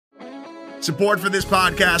Support for this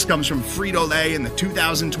podcast comes from Frito-Lay and the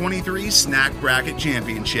 2023 Snack Bracket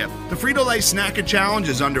Championship. The Frito-Lay Snack Challenge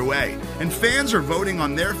is underway, and fans are voting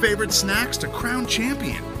on their favorite snacks to crown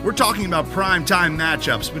champion. We're talking about prime-time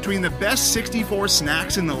matchups between the best 64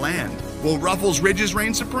 snacks in the land. Will Ruffles Ridges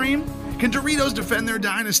reign supreme? Can Doritos defend their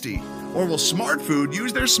dynasty? Or will Smart Food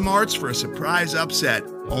use their smarts for a surprise upset?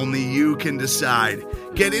 Only you can decide.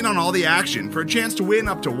 Get in on all the action for a chance to win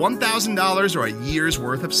up to $1,000 or a year's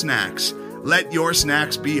worth of snacks. Let your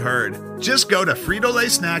snacks be heard. Just go to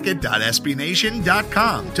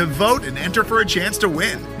fritolaysnacket.sbnation.com to vote and enter for a chance to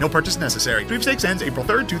win. No purchase necessary. Sweepstakes ends April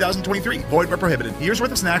 3rd, 2023. Void where prohibited. Year's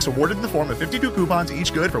worth of snacks awarded in the form of 52 coupons,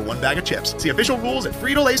 each good for one bag of chips. See official rules at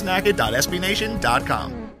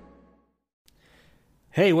fritolaysnacket.sbnation.com.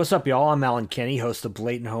 Hey, what's up, y'all? I'm Alan Kenney, host of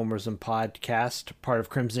Blatant Homerism Podcast, part of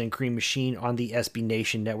Crimson and Cream Machine on the SB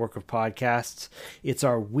Nation network of podcasts. It's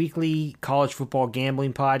our weekly college football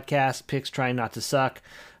gambling podcast, Picks Trying Not to Suck.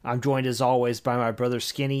 I'm joined, as always, by my brother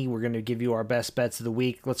Skinny. We're going to give you our best bets of the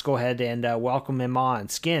week. Let's go ahead and welcome him on.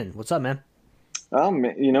 Skin, what's up, man?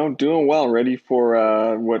 Doing well. Ready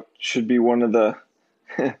for what should be one of the,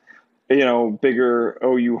 bigger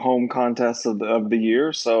OU home contests of the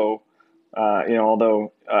year. So,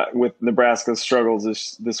 although with Nebraska's struggles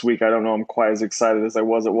this week, I don't know I'm quite as excited as I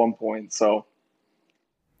was at one point. So,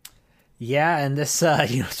 yeah, and this,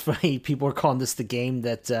 it's funny. People are calling this the game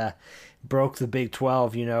that broke the Big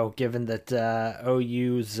 12. Given that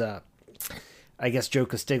OU's, I guess Joe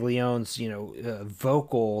Castiglione's,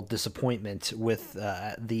 vocal disappointment with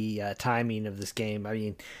the timing of this game. I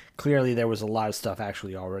mean, clearly there was a lot of stuff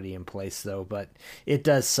actually already in place, though. But it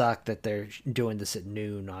does suck that they're doing this at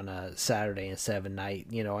noon on a Saturday instead of a night.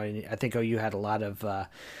 I think OU had a lot of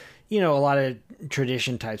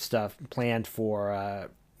tradition type stuff planned for,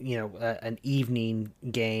 an evening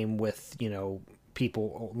game with,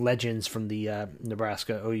 people, legends from the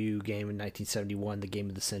Nebraska OU game in 1971, the game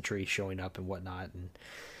of the century, showing up and whatnot. And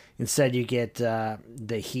instead you get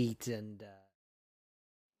the heat and...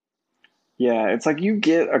 Yeah, it's like you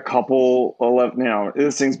get a couple 11. Now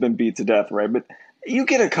this thing's been beat to death, right? But you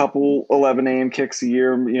get a couple 11 a.m. kicks a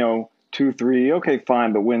year, 2, 3. Okay,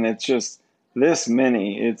 fine. But when it's just this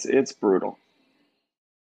many, it's brutal.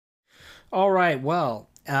 All right. Well,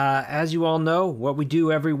 as you all know, what we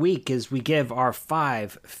do every week is we give our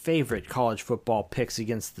 5 favorite college football picks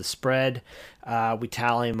against the spread. We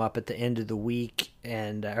tally them up at the end of the week or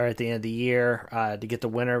at the end of the year to get the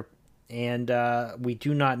winner. And we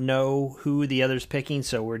do not know who the other's picking,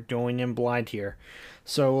 so we're going in blind here.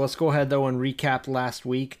 So let's go ahead, though, and recap last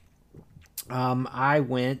week. I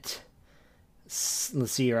went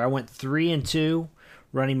 3-2,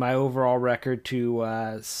 running my overall record to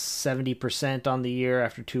 70% on the year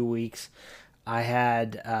after 2 weeks. I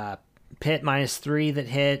had Pitt -3 that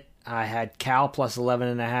hit. I had Cal plus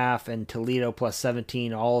 11.5 and Toledo plus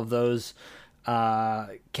 17. All of those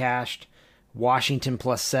cashed. Washington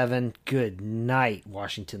plus 7. Good night.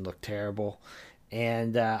 Washington looked terrible.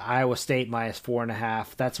 And Iowa State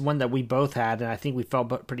 -4.5. That's one that we both had, and I think we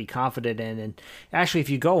felt pretty confident in. And actually, if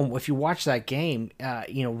you watch that game,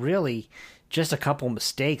 really just a couple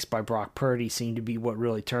mistakes by Brock Purdy seemed to be what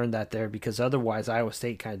really turned that there, because otherwise Iowa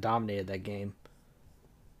State kind of dominated that game.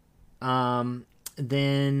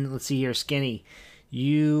 Then let's see here, Skinny.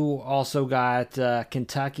 You also got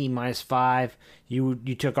Kentucky -5. You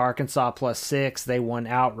took Arkansas plus 6. They won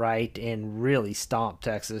outright and really stomped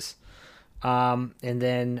Texas. And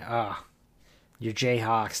then your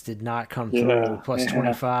Jayhawks did not come through, plus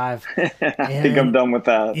 25. I think I'm done with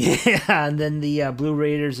that. Yeah, and then the Blue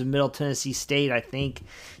Raiders of Middle Tennessee State, I think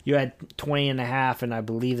you had 20.5, and I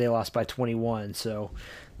believe they lost by 21. So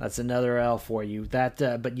that's another L for you.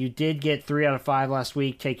 But you did get 3 out of 5 last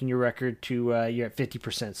week, taking your record to you're at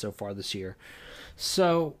 50% so far this year.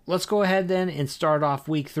 So let's go ahead then and start off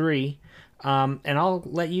week 3. And I'll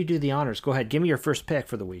let you do the honors. Go ahead. Give me your first pick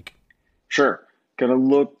for the week. Sure. Going to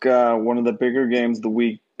look one of the bigger games of the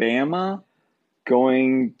week, Bama,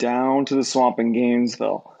 going down to the Swamp in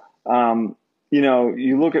Gainesville.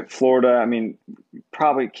 You look at Florida, I mean,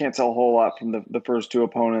 probably can't tell a whole lot from the first 2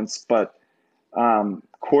 opponents, but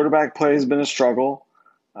quarterback play has been a struggle.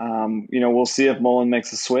 We'll see if Mullen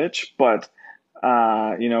makes a switch, but,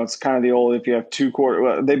 it's kind of the old, if you have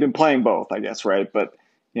 2 they've been playing both, I guess, right? But,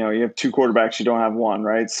 you have 2 quarterbacks, you don't have one,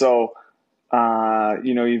 right? So,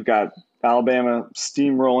 you've got Alabama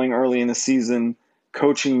steamrolling early in the season,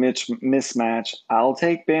 coaching mismatch. I'll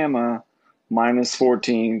take Bama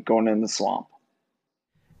 -14 going in the Swamp.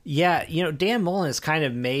 Yeah, Dan Mullen has kind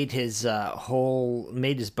of made his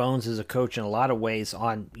bones as a coach in a lot of ways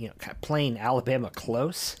on playing Alabama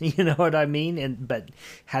close. You know what I mean? But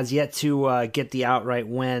has yet to get the outright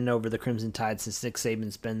win over the Crimson Tide since Nick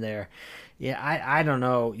Saban's been there. Yeah, I don't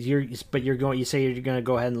know. You say you're going to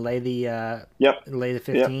go ahead and lay the lay the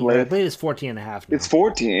 15. Yep, I believe it's 14.5 now. It's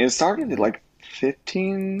 14. It started at like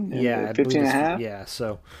 15. Yeah, 15 and a half. Yeah,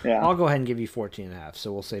 so I'll go ahead and give you 14.5.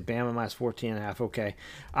 So we'll say Bama minus 14.5. Okay,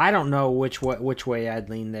 I don't know which way I'd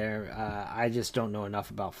lean there. I just don't know enough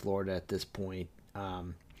about Florida at this point.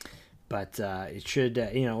 But it should,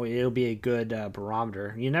 it'll be a good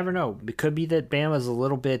barometer. You never know. It could be that Bama's a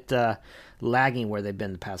little bit lagging where they've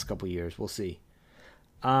been the past couple of years. We'll see.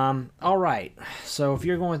 All right. So if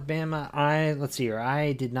you're going with Bama, let's see here.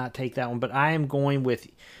 I did not take that one, but I am going with.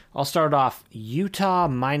 I'll start off Utah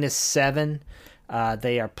minus 7.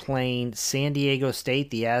 They are playing San Diego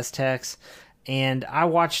State, the Aztecs. And I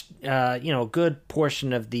watched, a good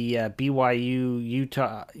portion of the BYU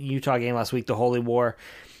Utah game last week, the Holy War.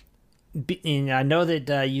 And I know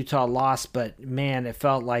that Utah lost, but man, it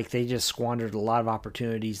felt like they just squandered a lot of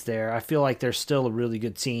opportunities there. I feel like they're still a really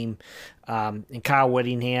good team. And Kyle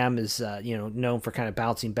Whittingham is, known for kind of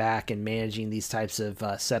bouncing back and managing these types of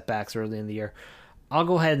setbacks early in the year. I'll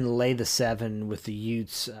go ahead and lay the 7 with the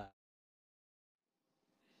Utes.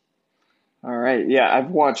 All right. Yeah, I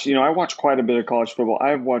watched quite a bit of college football.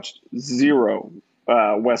 I've watched zero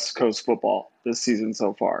West Coast football this season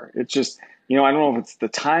so far. It's just, I don't know if it's the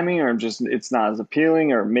timing or just it's not as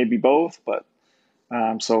appealing or maybe both. But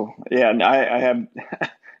I have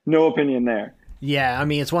no opinion there. Yeah, I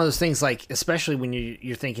mean, it's one of those things, like, especially when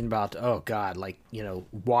you're thinking about, oh, God, like,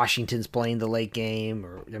 Washington's playing the late game,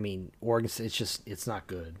 or, I mean, Oregon, it's not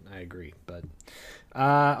good. I agree. But,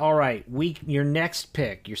 all right, your next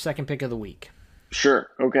pick, your second pick of the week. Sure.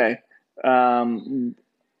 Okay. We're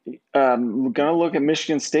going to look at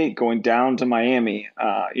Michigan State going down to Miami.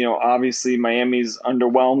 Obviously Miami's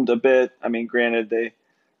underwhelmed a bit. I mean, granted,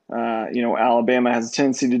 Alabama has a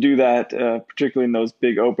tendency to do that, particularly in those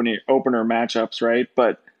big opener matchups, right?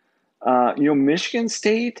 But, Michigan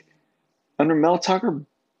State under Mel Tucker,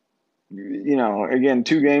 again,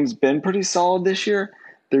 2 games, been pretty solid this year.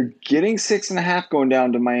 They're getting 6.5 going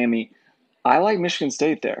down to Miami. I like Michigan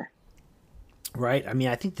State there. Right. I mean,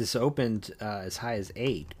 I think this opened as high as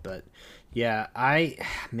 8, but yeah, I've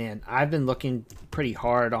been looking pretty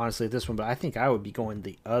hard, honestly, at this one, but I think I would be going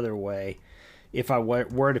the other way. If I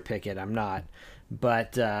were to pick it, I'm not.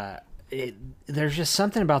 But there's just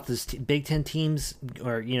something about this Big Ten teams,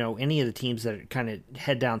 or any of the teams that kind of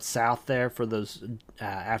head down south there for those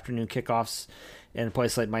afternoon kickoffs in a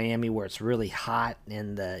place like Miami where it's really hot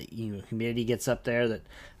and the humidity gets up there, that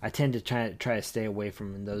I tend to try to stay away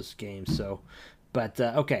from in those games. So, but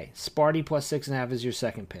okay, Sparty plus 6.5 is your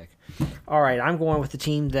second pick. All right, I'm going with the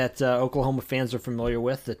team that Oklahoma fans are familiar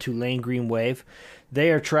with, the Tulane Green Wave.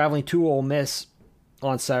 They are traveling to Ole Miss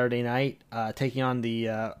on Saturday night, taking on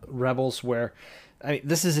the Rebels, where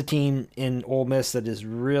this is a team in Ole Miss that has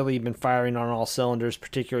really been firing on all cylinders,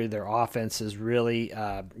 particularly their offense has really,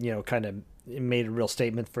 kind of made a real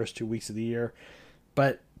statement the first 2 weeks of the year.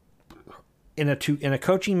 But in a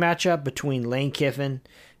coaching matchup between Lane Kiffin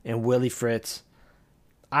and Willie Fritz,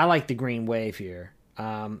 I like the Green Wave here.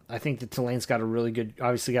 I think that Tulane's got a really good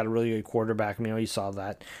quarterback. I mean, you saw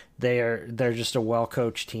that. They're just a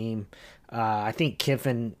well-coached team. I think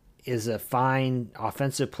Kiffin is a fine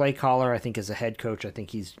offensive play caller. I think as a head coach, I think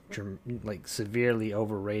he's severely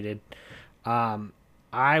overrated.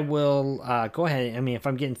 I will go ahead. I mean, if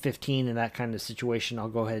I'm getting 15 in that kind of situation, I'll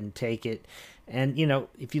go ahead and take it. And,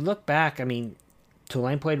 if you look back, I mean,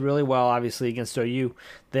 Tulane played really well, obviously, against OU.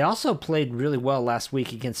 They also played really well last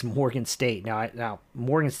week against Morgan State. Now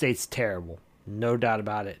Morgan State's terrible, no doubt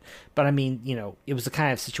about it. But, I mean, it was the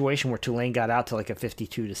kind of situation where Tulane got out to like a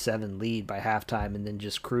 52-7 lead by halftime and then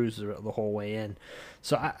just cruised the whole way in.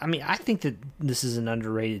 So, I think that this is an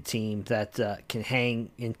underrated team that can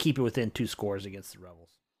hang and keep it within 2 scores against the Rebels.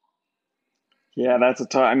 Yeah, that's a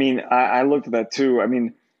tough. I mean, I looked at that too. I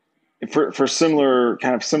mean, for similar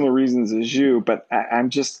reasons as you, but I've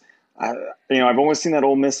only seen that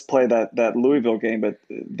Ole Miss play that Louisville game, but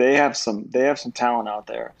they have some talent out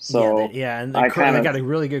there. So and they got a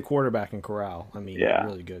really good quarterback in Corral. I mean,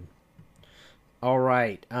 really good. All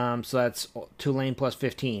right, so that's Tulane plus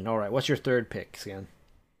 15. All right, what's your third pick, Stan?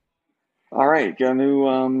 All right,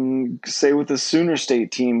 going to stay with the Sooner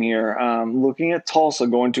State team here. Looking at Tulsa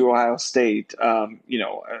going to Ohio State.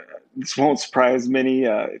 This won't surprise many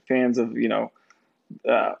fans of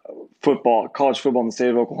college football in the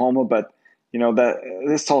state of Oklahoma, but that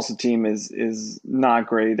this Tulsa team is not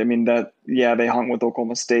great. I mean, they hung with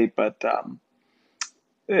Oklahoma State, but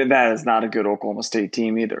that is not a good Oklahoma State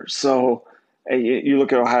team either. So you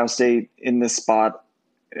look at Ohio State in this spot,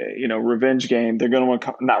 revenge game. They're going to want,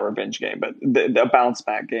 not revenge game, but the bounce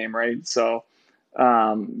back game, right? So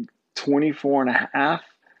 24.5.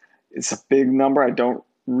 It's a big number. I don't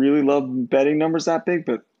really love betting numbers that big,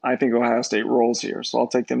 but I think Ohio State rolls here. So I'll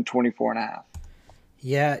take them 24.5.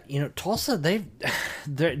 Yeah, Tulsa, they're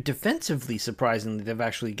defensively, surprisingly, they've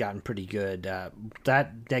actually gotten pretty good.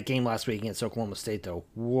 That game last week against Oklahoma State, though,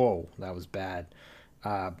 whoa, that was bad.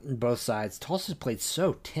 Both sides. Tulsa played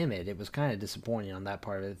so timid. It was kind of disappointing on that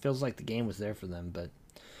part of it. It feels like the game was there for them, but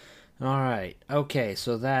all right. Okay,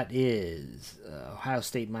 so that is Ohio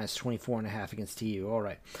State minus 24.5 against TU. All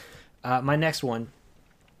right. My next one,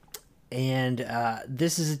 and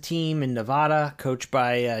this is a team in Nevada coached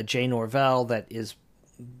by Jay Norvell that is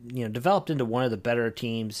developed into one of the better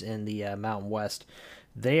teams in the Mountain West.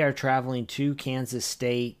 They are traveling to Kansas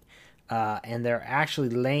State, and they're actually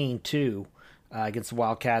laying 2 against the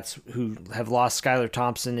Wildcats, who have lost Skylar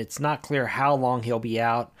Thompson. It's not clear how long he'll be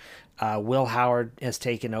out. Will Howard has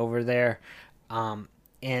taken over there. And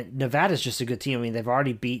Nevada's just a good team. I mean, they've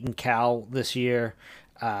already beaten Cal this year.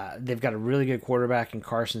 They've got a really good quarterback in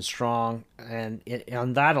Carson Strong. And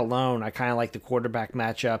on that alone, I kind of like the quarterback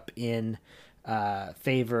matchup in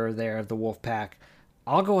favor there of the Wolfpack.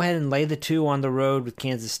 I'll go ahead and lay the 2 on the road with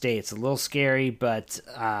Kansas State. It's a little scary, but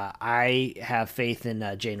I have faith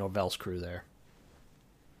in Jay Norvell's crew there.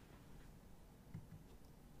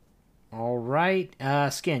 All right.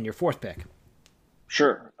 Skin, your 4th pick.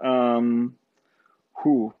 Sure.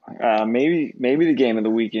 Maybe the game of the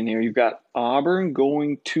weekend here. You've got Auburn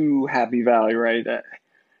going to Happy Valley, right?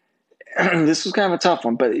 This was kind of a tough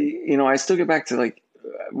one, but I still get back to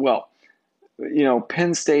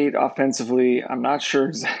Penn State offensively. I'm not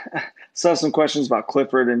sure. Still have some questions about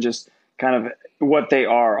Clifford and just kind of what they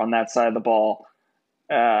are on that side of the ball.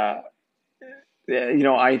 I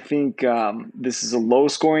think this is a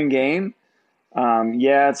low-scoring game.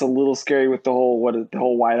 It's a little scary with the whole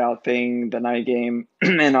whiteout thing, the night game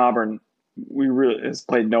in Auburn. We really has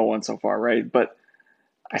played no one so far, right? But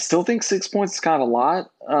I still think 6 points is kind of a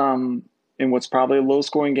lot in what's probably a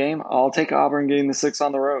low-scoring game. I'll take Auburn getting the 6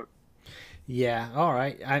 on the road. Yeah, all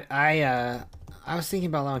right. I was thinking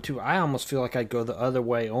about that one too. I almost feel like I'd go the other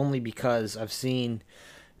way only because I've seen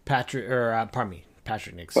Patrick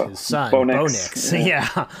Nix, his son, Bo Nix,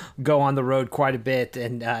 go on the road quite a bit,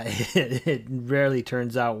 and it rarely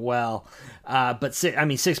turns out well. But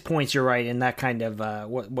 6 points, you're right, and that kind of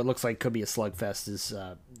what looks like could be a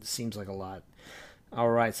slugfest seems like a lot. All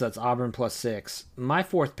right, so that's Auburn plus 6. My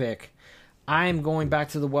 4th pick, I'm going back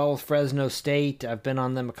to the well with Fresno State. I've been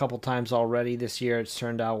on them a couple times already this year. It's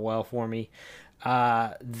turned out well for me.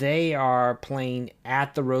 They are playing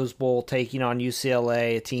at the Rose Bowl, taking on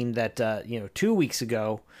UCLA, a team that 2 weeks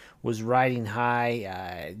ago was riding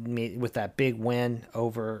high with that big win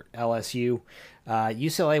over LSU.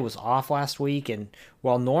 UCLA was off last week, and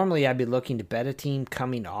while normally I'd be looking to bet a team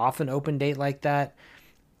coming off an open date like that,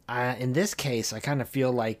 in this case I kind of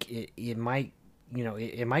feel like it might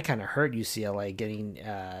kind of hurt UCLA getting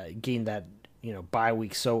that bye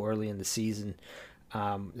week so early in the season.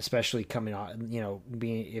 Especially coming on,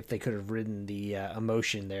 being if they could have ridden the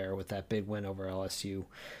emotion there with that big win over LSU.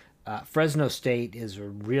 Fresno State is a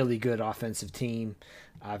really good offensive team.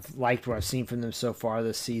 I've liked what I've seen from them so far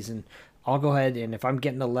this season. I'll go ahead, and if I'm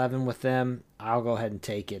getting 11 with them, I'll go ahead and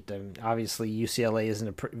take it. And obviously, UCLA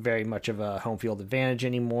isn't very much of a home field advantage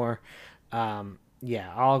anymore. I'll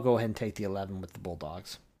go ahead and take the 11 with the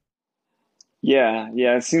Bulldogs. Yeah,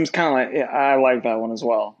 it seems kind of like I like that one as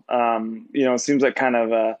well. It seems like kind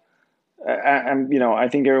of I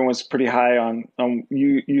think everyone's pretty high on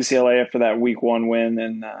UCLA after that week 1 win,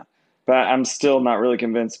 and but I'm still not really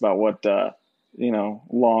convinced about what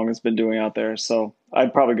Long has been doing out there. So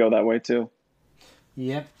I'd probably go that way too.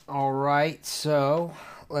 Yep. All right. So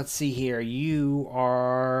let's see here. You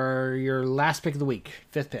are your last pick of the week,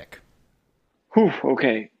 5th pick.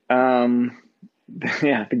 Okay.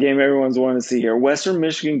 The game everyone's wanting to see here. Western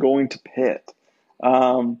Michigan going to Pitt.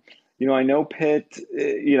 I know Pitt,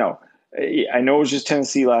 I know it was just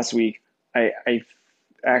Tennessee last week. I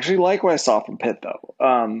actually like what I saw from Pitt,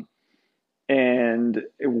 though. And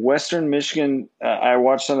Western Michigan, I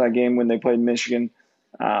watched some of that game when they played Michigan.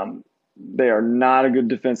 They are not a good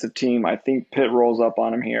defensive team. I think Pitt rolls up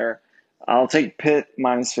on them here. I'll take Pitt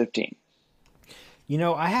minus 15.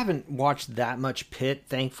 I haven't watched that much Pitt,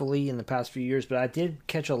 thankfully, in the past few years, but I did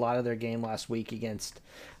catch a lot of their game last week against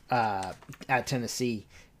at Tennessee.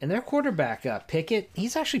 And their quarterback, Pickett,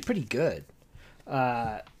 he's actually pretty good.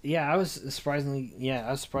 Yeah, I was surprised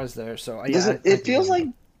there. So Does yeah, it? I It think feels like.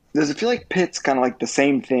 Does it feel like Pitt's kind of like the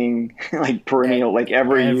same thing, like perennial, like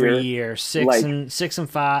every every year, year like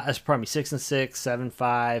 6-5. That's probably 6-6,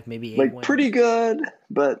 7-5, maybe 8 wins. pretty good,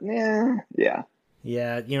 but yeah, yeah.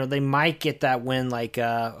 Yeah, they might get that win like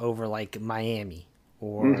over like Miami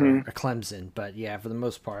or Mm-hmm. Clemson, but yeah, for the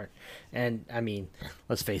most part. And I mean,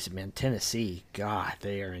 let's face it, man, Tennessee, God,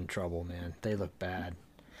 they are in trouble, man. They look bad.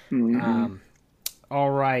 Mm-hmm.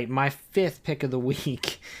 All right, my fifth pick of the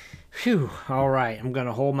week. Phew. All right, I'm going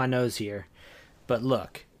to hold my nose here. But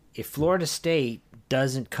look, if Florida State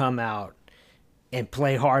doesn't come out and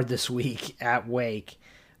play hard this week at Wake,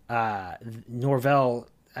 Norvell,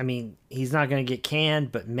 I mean, he's not going to get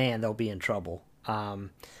canned, but man, they'll be in trouble.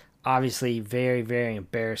 Obviously, very, very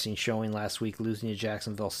embarrassing showing last week, losing to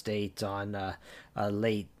Jacksonville State on a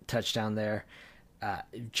late touchdown there.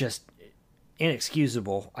 Just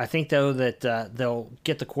inexcusable. I think though that they'll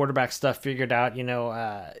get the quarterback stuff figured out.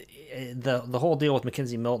 The whole deal with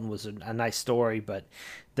Mackenzie Milton was a nice story, but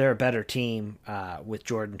they're a better team with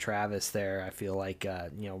Jordan Travis there. I feel like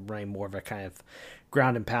running more of a kind of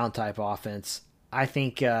ground and pound type offense. I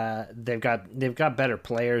think they've got better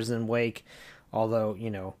players than Wake, although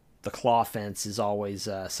the claw fence is always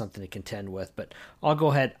something to contend with. But I'll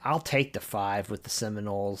go ahead. I'll take the 5 with the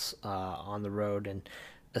Seminoles on the road and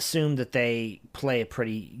assume that they play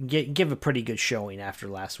give a pretty good showing after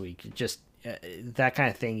last week. Just that kind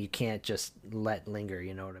of thing you can't just let linger.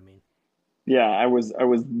 You know what I mean? Yeah, I was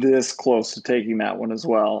this close to taking that one as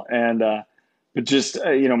well, and but just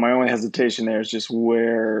my only hesitation there is just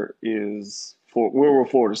where will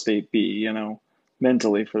Florida State be,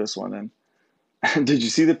 mentally for this one. And did you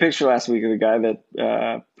see the picture last week of the guy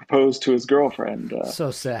that proposed to his girlfriend? So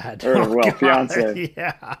sad. Or God. fiance.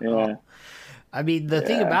 Yeah. Yeah. I mean, the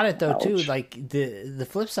thing about it though, too, ouch. like the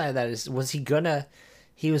flip side of that is,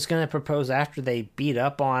 he was gonna propose after they beat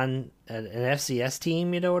up on an FCS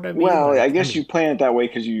team. You know what I mean? Well, Like, I guess you plan it that way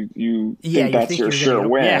because you yeah, think you that's think your you're sure gonna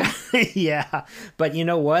win. Yeah, yeah. But you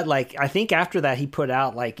know what? Like, I think after that he put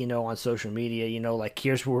out like on social media, like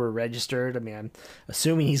here's where we're registered. I mean, I'm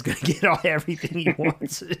assuming he's gonna get everything he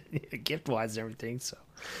wants, gift wise and everything. So,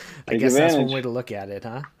 I Take guess that's one advantage. way to look at it,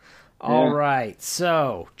 huh? Yeah. All right.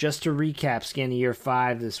 So, just to recap, Skinny Year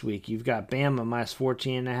 5 this week. You've got Bama minus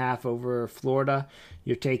 14.5 over Florida.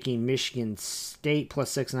 You're taking Michigan State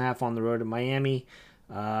plus 6.5 on the road at Miami.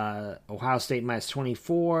 Ohio State minus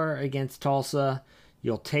 24 against Tulsa.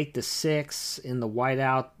 You'll take the 6 in the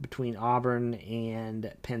whiteout between Auburn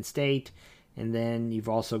and Penn State. And then you've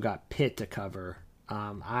also got Pitt to cover.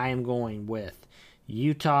 I am going with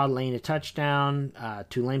Utah laying a touchdown.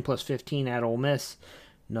 Tulane plus 15 at Ole Miss.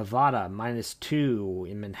 Nevada minus 2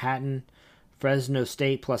 in Manhattan. Fresno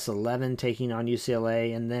State plus 11 taking on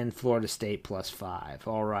UCLA. And then Florida State plus 5.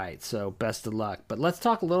 All right, so best of luck. But let's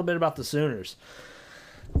talk a little bit about the Sooners.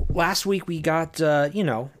 Last week we got, I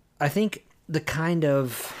think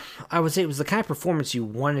I would say it was the kind of performance you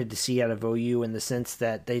wanted to see out of OU in the sense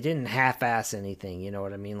that they didn't half-ass anything, you know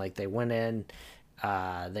what I mean? Like they went in,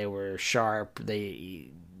 they were sharp,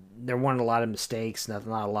 there weren't a lot of mistakes, not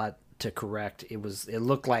a lot to correct. It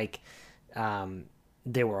looked like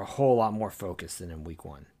they were a whole lot more focused than in week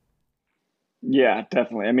 1. Yeah,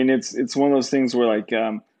 definitely. I mean, it's one of those things where like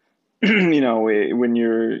when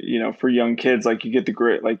you're for young kids, like you get the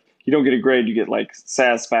grade, like you don't get a grade, you get like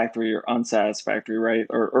satisfactory or unsatisfactory, right?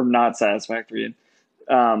 Or not satisfactory.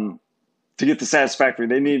 And to get the satisfactory,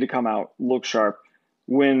 they need to come out, look sharp,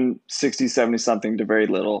 win 60, 70 something to very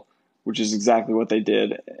little, which is exactly what they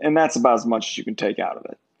did. And that's about as much as you can take out of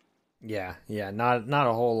it. Yeah, not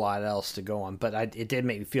a whole lot else to go on, but it did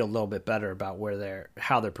make me feel a little bit better about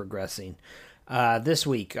how they're progressing. This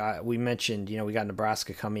week, we mentioned, we got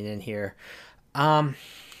Nebraska coming in here. I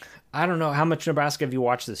don't know, how much Nebraska have you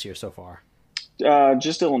watched this year so far?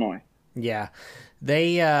 Just Illinois. Yeah,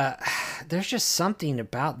 they there's just something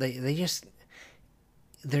about there's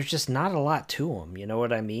just not a lot to them. You know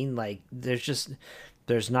what I mean? Like there's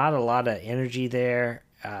not a lot of energy there.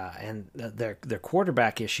 And their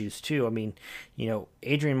quarterback issues too. I mean,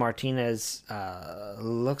 Adrian Martinez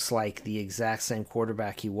looks like the exact same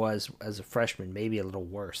quarterback he was as a freshman, maybe a little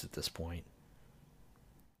worse at this point.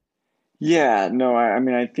 Yeah, no, I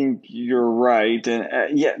mean, I think you're right,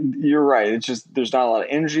 and yeah, you're right. It's just there's not a lot of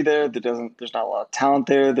energy there. There's not a lot of talent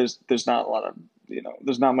there. There's not a lot of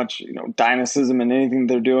there's not much dynamism in anything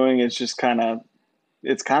they're doing. It's just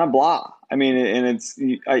it's kind of blah. I mean, and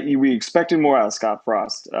we expected more out of Scott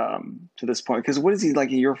Frost to this point because what is he, like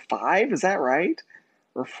a year 5? Is that right,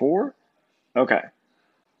 or 4? Okay,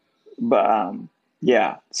 but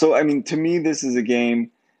yeah. So I mean, to me, this is a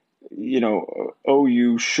game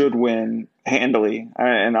OU should win handily.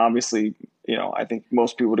 And obviously, I think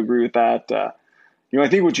most people would agree with that. I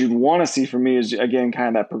think what you'd want to see from me is, again, kind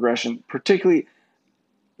of that progression, particularly,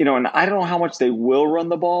 and I don't know how much they will run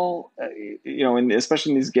the ball, and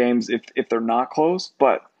especially in these games if they're not close,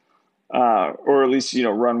 but or at least,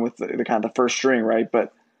 run with the kind of the first string, right?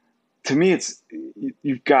 But to me,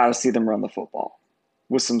 you've got to see them run the football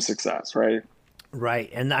with some success, right? Right,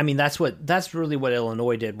 and I mean that's really what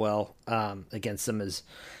Illinois did well against them, is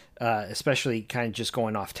especially kind of just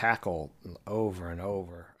going off tackle over and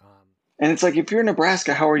over. And it's like, if you're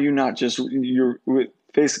Nebraska, how are you not you're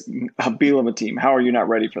facing a Bielema team? How are you not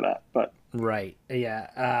ready for that? But right,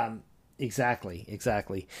 yeah, exactly.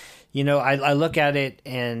 I look at it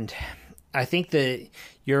and I think that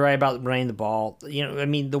you're right about running the ball. I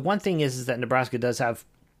mean, the one thing is that Nebraska does have,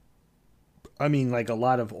 like a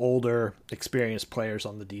lot of older, experienced players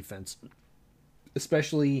on the defense,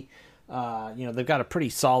 especially, they've got a pretty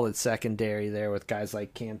solid secondary there with guys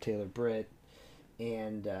like Cam Taylor-Britt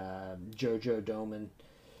and JoJo Doman.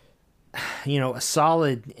 A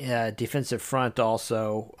solid defensive front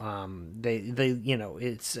also.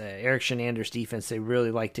 It's Eric Shenander's defense. They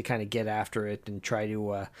really like to kind of get after it and try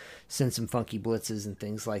to send some funky blitzes and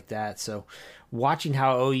things like that. So watching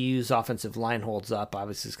how OU's offensive line holds up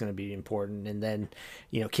obviously is going to be important. And then,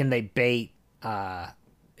 can they bait,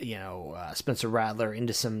 Spencer Rattler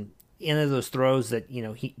into those throws that,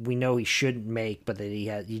 we know he shouldn't make, but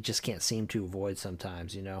that he just can't seem to avoid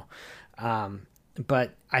sometimes,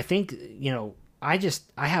 But I think, I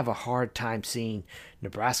have a hard time seeing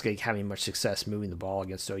Nebraska having much success moving the ball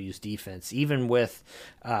against OU's defense, even with,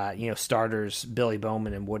 starters Billy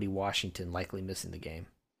Bowman and Woody Washington likely missing the game.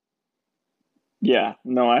 Yeah,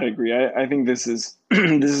 no, I agree. I think this is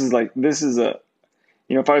a,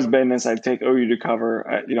 if I was betting this, I'd take OU to cover.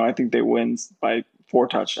 I think they win by 4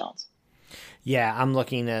 touchdowns. Yeah, I'm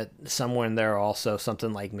looking at somewhere in there also,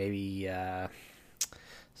 something like maybe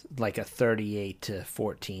like a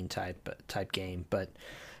 38-14 type game, but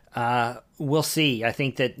we'll see. I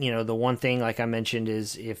think that the one thing, like I mentioned,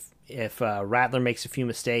 is if Rattler makes a few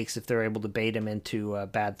mistakes, if they're able to bait him into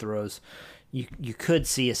bad throws, you could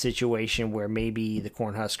see a situation where maybe the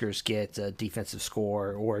Cornhuskers get a defensive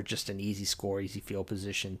score or just an easy score, easy field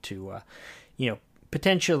position to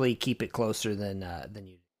potentially keep it closer than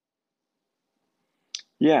you.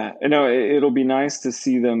 Yeah, it'll be nice to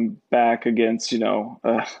see them back against,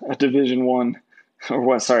 a Division I or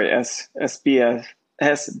what? Sorry, SBS,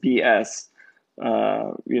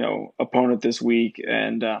 opponent this week,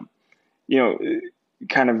 and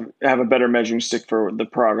kind of have a better measuring stick for the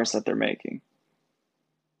progress that they're making.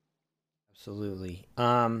 Absolutely.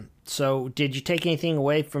 So, did you take anything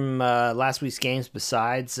away from last week's games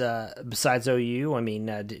besides OU? I mean,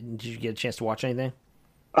 did you get a chance to watch anything?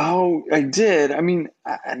 Oh, I did. I mean,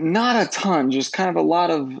 not a ton, just kind of a lot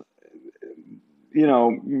of,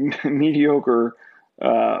 mediocre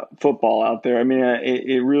football out there. I mean,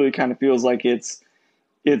 it really kind of feels like it's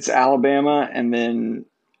Alabama and then,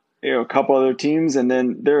 a couple other teams, and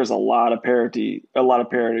then there's a lot of parity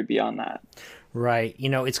beyond that. Right.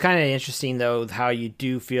 It's kind of interesting, though, how you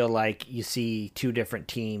do feel like you see 2 different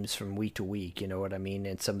teams from week to week, you know what I mean,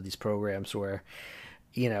 in some of these programs where,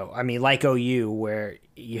 like OU, where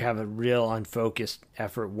you have a real unfocused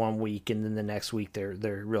effort one week and then the next week they're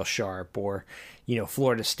real sharp, or,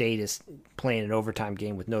 Florida State is playing an overtime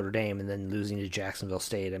game with Notre Dame and then losing to Jacksonville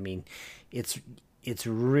State. I mean, it's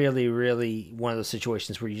really, really one of those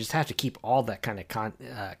situations where you just have to keep all that kind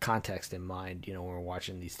of context in mind, when we're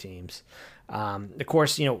watching these teams. Of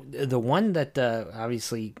course, the one that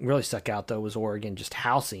obviously really stuck out, though, was Oregon just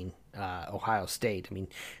housing Ohio State. I mean,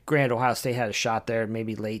 granted, Ohio State had a shot there,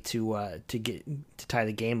 maybe late to tie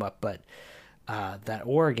the game up, but that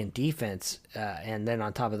Oregon defense, and then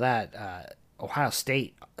on top of that, Ohio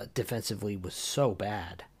State defensively was so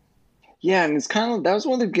bad. Yeah, and it's kind of, that was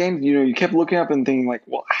one of the games, you kept looking up and thinking like,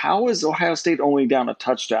 well, how is Ohio State only down a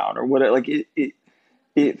touchdown or what? Like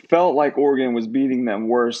it felt like Oregon was beating them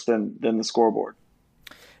worse than the scoreboard.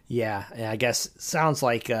 Yeah, I guess sounds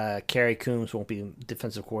like Kerry Coombs won't be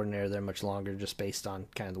defensive coordinator there much longer, just based on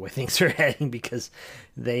kind of the way things are heading, because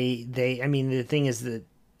they I mean, the thing is that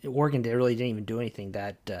Oregon really didn't even do anything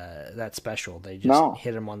that special. They just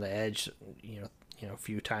hit him on the edge, a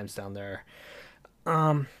few times down there.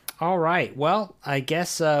 All right. Well, I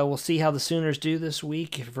guess we'll see how the Sooners do this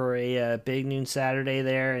week for a big noon Saturday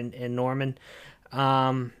there in Norman.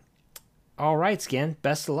 All right, Skin.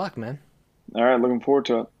 Best of luck, man. All right. Looking forward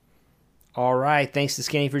to it. All right. Thanks to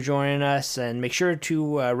Kenney for joining us. And make sure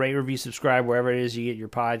to rate, review, subscribe wherever it is you get your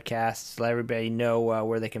podcasts. Let everybody know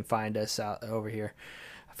where they can find us out over here.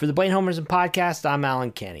 For the Blatant Homerism Podcast, I'm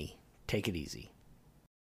Alan Kenney. Take it easy.